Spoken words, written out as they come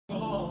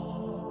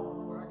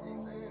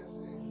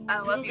I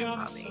love you,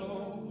 Bobby.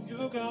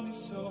 You got me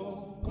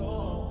so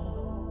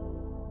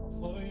gone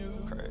for you.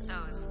 Crazy.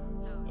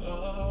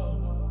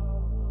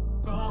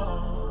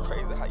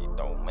 Crazy how you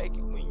don't make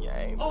it when you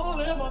ain't. All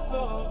in my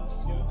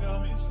thoughts, you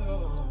got me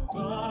so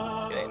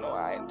gone. It ain't no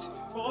INT.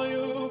 For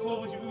you.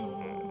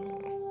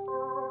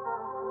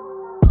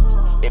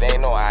 It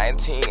ain't no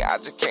INT, I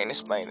just can't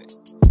explain it.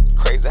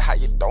 Crazy how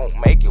you don't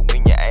make it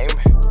when you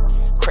aiming.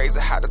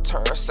 Crazy how the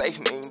turn safe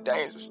mean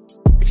dangerous.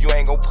 If you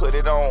ain't gon' put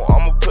it on,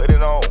 I'ma put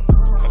it on.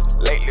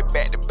 Lately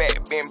back to back,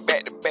 been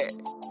back to back.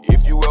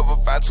 If you ever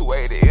find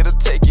 280, it'll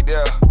take you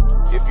there.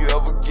 If you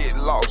ever get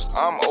lost,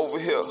 I'm over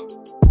here.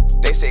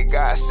 They say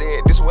God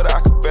said this what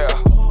I could bear.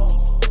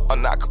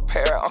 I'm not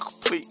comparing, I'm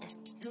complete.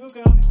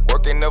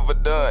 Work ain't never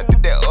done,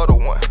 did that other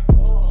one.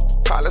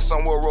 Probably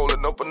somewhere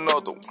rolling up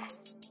another one.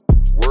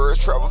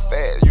 Words travel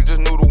fast, you just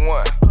knew the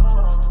one.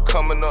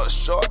 Coming up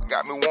short,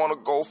 got me wanna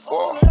go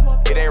far.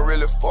 It ain't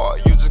really far,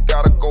 you just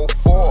gotta go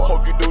far.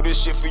 Hope you do this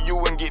shit for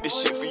you and get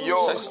this shit for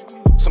yours.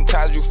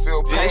 Sometimes you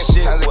feel pain,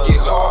 sometimes it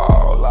gets hard.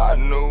 All I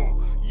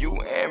knew, you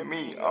and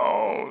me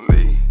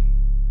only.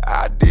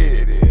 I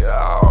did it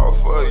all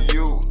for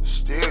you,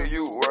 still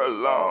you were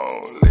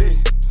lonely.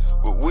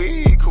 But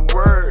we could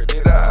work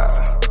it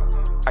out.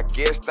 I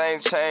guess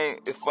things change.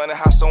 It's funny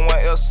how someone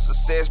else's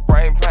success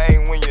bring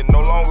pain when you're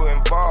no longer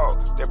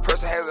involved. That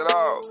person has it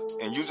all,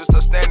 and you just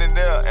are standing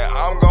there, and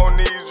I'm gonna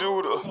need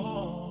you to.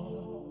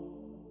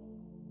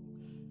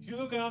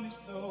 You got me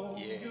so,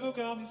 you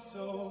got me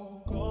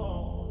so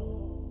gone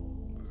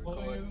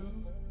for you.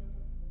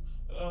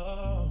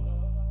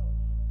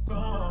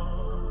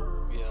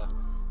 Gone. Yeah.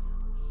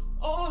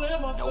 All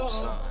in my No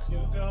sun. You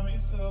got me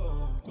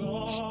so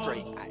gone.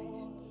 Straight ice.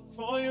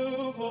 For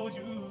you.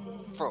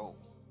 Fro.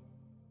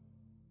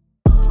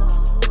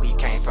 We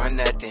came from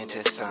nothing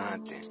to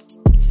something.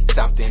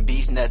 Something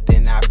beats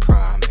nothing, I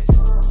promise.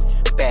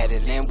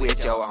 Battling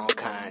with your own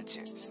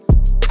conscience.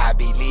 I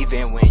be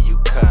leaving when you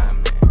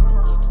coming.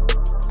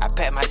 I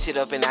pack my shit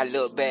up and I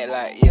look back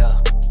like, yeah,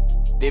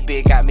 this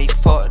bitch got me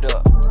fucked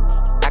up.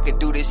 I can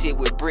do this shit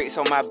with bricks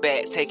on my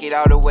back. Take it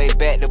all the way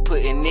back to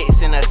putting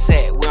nicks in a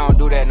sack. We don't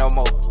do that no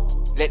more.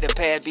 Let the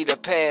past be the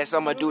past,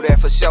 I'ma do that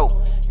for sure.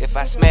 If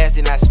I smash,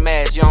 then I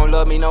smash. You don't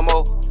love me no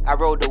more. I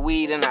rolled the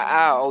weed in the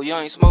aisle. Oh, you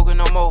ain't smoking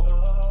no more?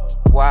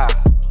 Wow.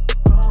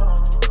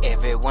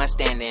 Everyone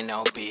standing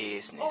on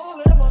business.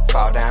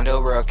 Fall down, the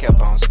world kept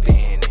on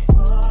spinning.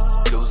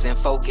 Losing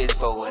focus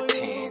for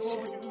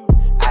attention.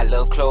 I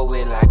love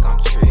Chloe like I'm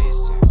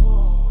Tristan.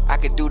 I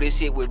could do this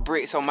shit with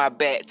bricks on my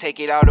back. Take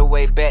it all the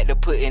way back to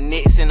putting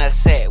nicks in a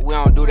sack. We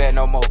don't do that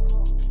no more.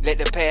 Let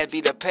the past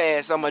be the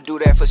past, I'ma do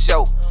that for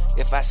sure.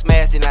 If I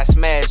smash, then I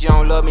smash. You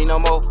don't love me no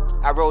more?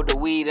 I rolled the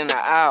weed in the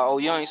aisle. Oh,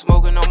 you ain't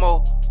smoking no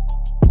more?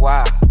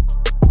 Wow.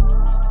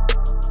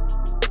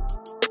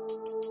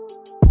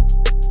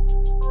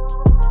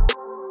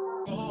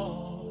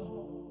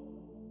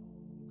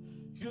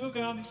 You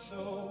got me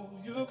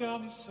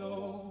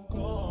so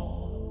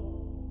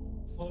gone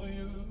for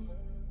you.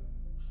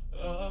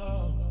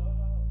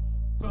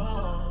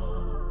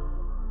 Gone.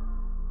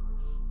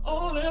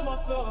 All in my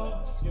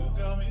thoughts, you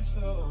got me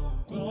so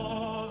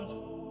gone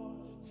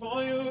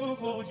for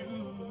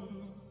you.